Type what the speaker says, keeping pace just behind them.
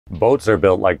Boats are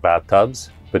built like bathtubs,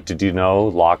 but did you know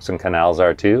locks and canals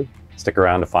are too? Stick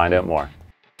around to find out more.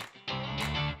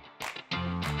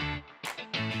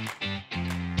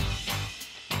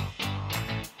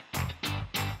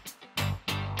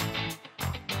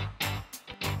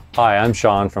 Hi, I'm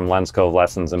Sean from Lens Cove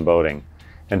Lessons in Boating,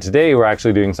 and today we're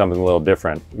actually doing something a little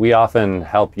different. We often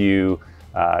help you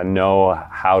know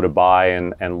how to buy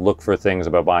and look for things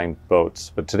about buying boats,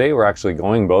 but today we're actually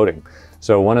going boating.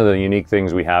 So one of the unique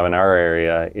things we have in our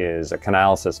area is a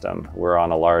canal system. We're on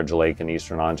a large lake in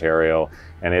eastern Ontario,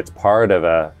 and it's part of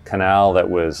a canal that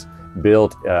was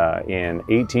built in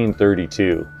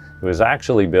 1832. It was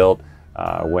actually built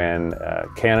when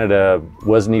Canada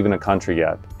wasn't even a country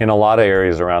yet. In a lot of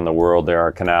areas around the world, there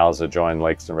are canals that join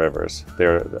lakes and rivers.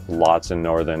 There are lots in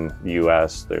northern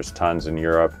US, there's tons in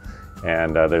Europe,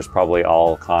 and there's probably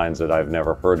all kinds that I've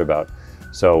never heard about.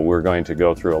 So we're going to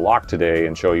go through a lock today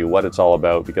and show you what it's all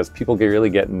about, because people really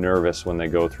get nervous when they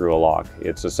go through a lock.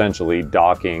 It's essentially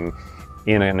docking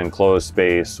in an enclosed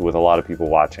space with a lot of people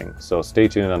watching. So stay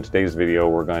tuned. On today's video,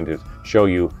 we're going to show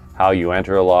you how you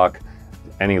enter a lock,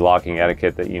 any locking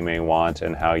etiquette that you may want,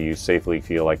 and how you safely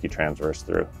feel like you transverse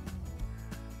through.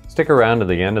 Stick around to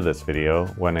the end of this video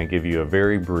when I give you a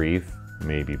very brief,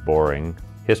 maybe boring,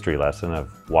 history lesson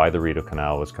of why the Rideau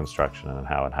Canal was constructed and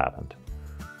how it happened.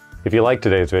 If you like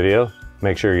today's video,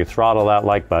 make sure you throttle that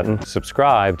like button,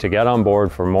 subscribe to get on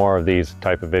board for more of these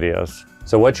type of videos.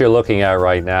 So what you're looking at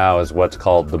right now is what's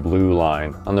called the blue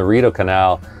line. On the Rideau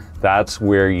Canal, that's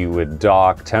where you would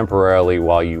dock temporarily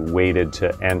while you waited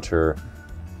to enter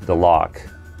the lock.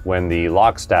 When the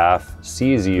lock staff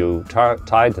sees you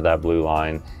tied to that blue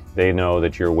line, they know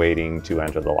that you're waiting to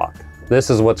enter the lock.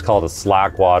 This is what's called a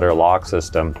slack water lock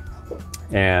system,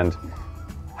 and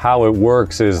how it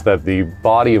works is that the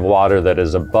body of water that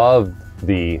is above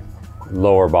the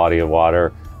lower body of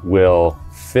water will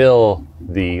fill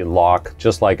the lock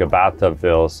just like a bathtub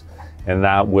fills, and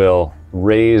that will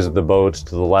raise the boats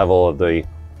to the level of the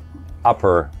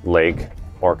upper lake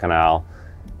or canal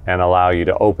and allow you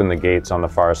to open the gates on the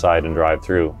far side and drive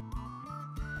through.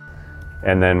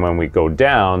 And then when we go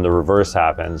down, the reverse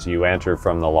happens. You enter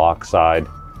from the lock side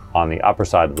on the upper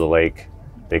side of the lake,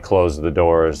 they close the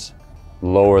doors,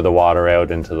 lower the water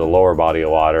out into the lower body of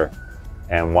water,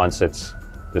 and once it's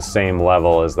the same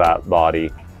level as that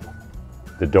body,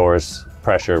 the doors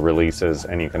pressure releases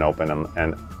and you can open them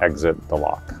and exit the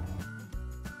lock.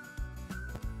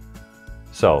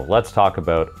 So let's talk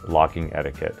about locking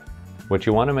etiquette. What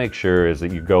you want to make sure is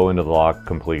that you go into the lock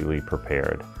completely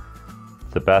prepared.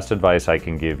 The best advice I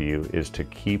can give you is to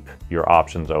keep your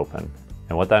options open.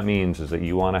 And what that means is that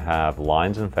you want to have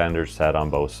lines and fenders set on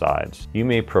both sides. You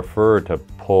may prefer to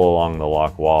pull along the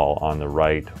lock wall on the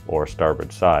right or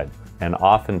starboard side. And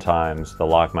oftentimes the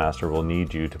lockmaster will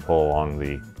need you to pull along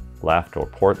the left or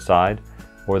port side,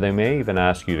 or they may even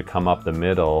ask you to come up the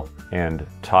middle and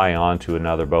tie onto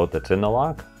another boat that's in the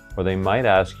lock, or they might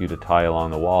ask you to tie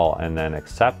along the wall and then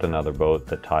accept another boat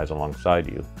that ties alongside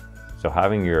you. So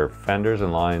having your fenders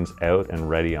and lines out and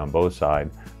ready on both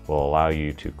sides will allow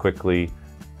you to quickly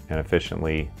and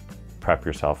efficiently prep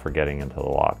yourself for getting into the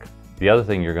lock. The other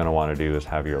thing you're going to want to do is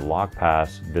have your lock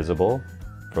pass visible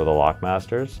for the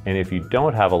lockmasters. And if you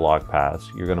don't have a lock pass,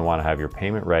 you're going to want to have your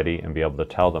payment ready and be able to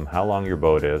tell them how long your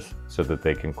boat is so that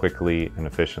they can quickly and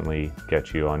efficiently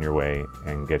get you on your way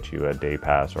and get you a day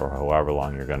pass or however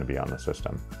long you're going to be on the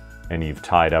system. And you've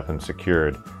tied up and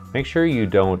secured. Make sure you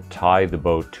don't tie the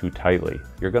boat too tightly.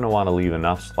 You're going to want to leave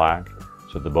enough slack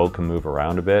so the boat can move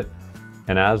around a bit.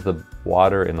 And as the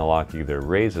water in the lock either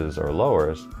raises or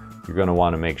lowers, you're going to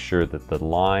want to make sure that the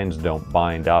lines don't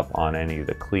bind up on any of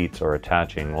the cleats or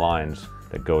attaching lines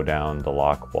that go down the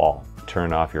lock wall.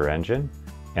 Turn off your engine,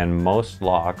 and most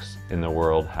locks in the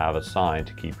world have a sign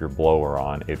to keep your blower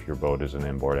on if your boat is an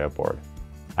inboard-outboard.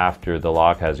 After the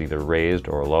lock has either raised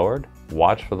or lowered,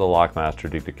 watch for the lockmaster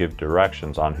to give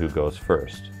directions on who goes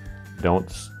first. Don't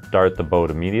start the boat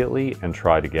immediately and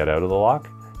try to get out of the lock.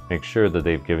 Make sure that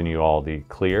they've given you all the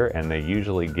clear, and they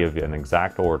usually give you an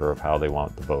exact order of how they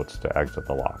want the boats to exit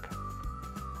the lock.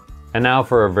 And now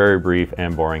for a very brief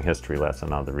and boring history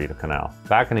lesson on the Rideau Canal.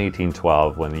 Back in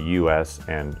 1812, when the US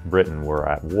and Britain were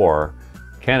at war,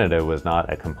 Canada was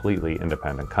not a completely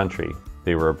independent country.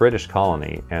 They were a British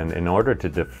colony, and in order to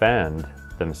defend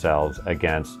themselves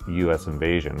against US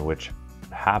invasion, which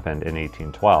happened in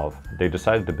 1812, they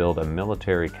decided to build a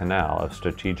military canal of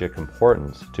strategic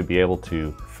importance to be able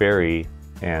to ferry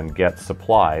and get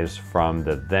supplies from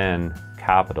the then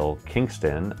capital,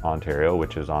 Kingston, Ontario,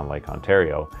 which is on Lake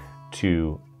Ontario,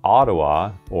 to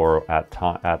Ottawa, or at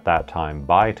that time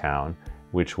Bytown,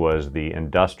 which was the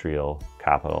industrial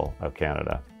capital of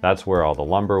Canada. That's where all the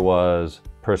lumber was,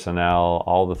 personnel,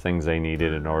 all the things they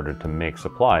needed in order to make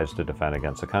supplies to defend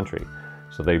against the country.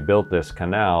 So they built this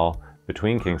canal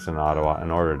between Kingston and Ottawa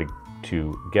in order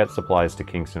to get supplies to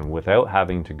Kingston without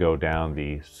having to go down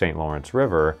the St. Lawrence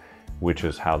River, which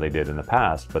is how they did in the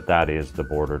past, but that is the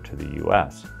border to the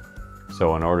US.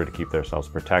 So in order to keep themselves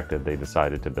protected, they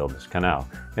decided to build this canal.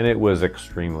 And it was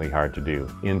extremely hard to do.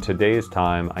 In today's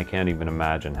time, I can't even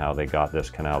imagine how they got this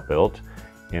canal built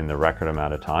in the record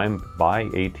amount of time. By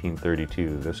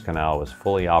 1832, this canal was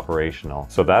fully operational.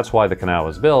 So that's why the canal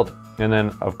was built. And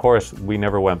then, of course, we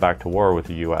never went back to war with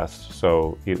the US.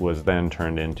 So it was then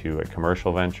turned into a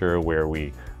commercial venture where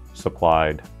we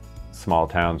supplied small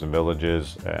towns and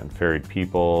villages and ferried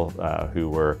people who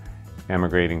were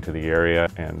emigrating to the area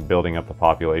and building up the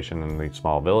population in these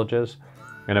small villages,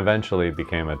 and eventually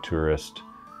became a tourist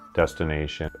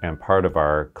destination and part of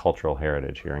our cultural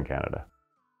heritage here in Canada.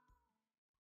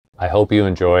 I hope you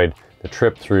enjoyed the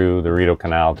trip through the Rideau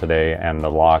Canal today and the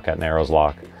lock at Narrows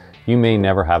Lock. You may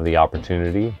never have the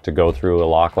opportunity to go through a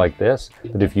lock like this,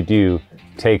 but if you do,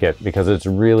 take it, because it's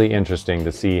really interesting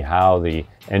to see how the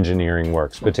engineering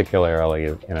works, particularly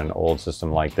in an old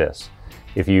system like this.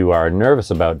 If you are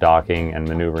nervous about docking and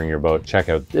maneuvering your boat, check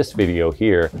out this video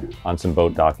here on some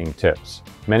boat docking tips.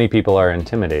 Many people are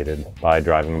intimidated by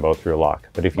driving a boat through a lock,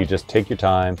 but if you just take your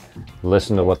time,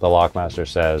 listen to what the lockmaster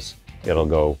says, it'll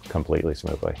go completely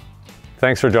smoothly.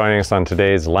 Thanks for joining us on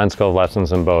today's Let's Go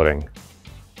Lessons in Boating.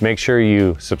 Make sure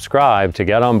you subscribe to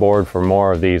get on board for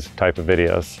more of these type of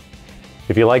videos.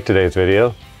 If you like today's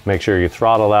video, make sure you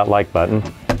throttle that like button,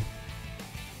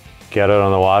 get out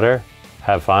on the water,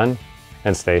 have fun,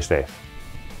 and stay safe.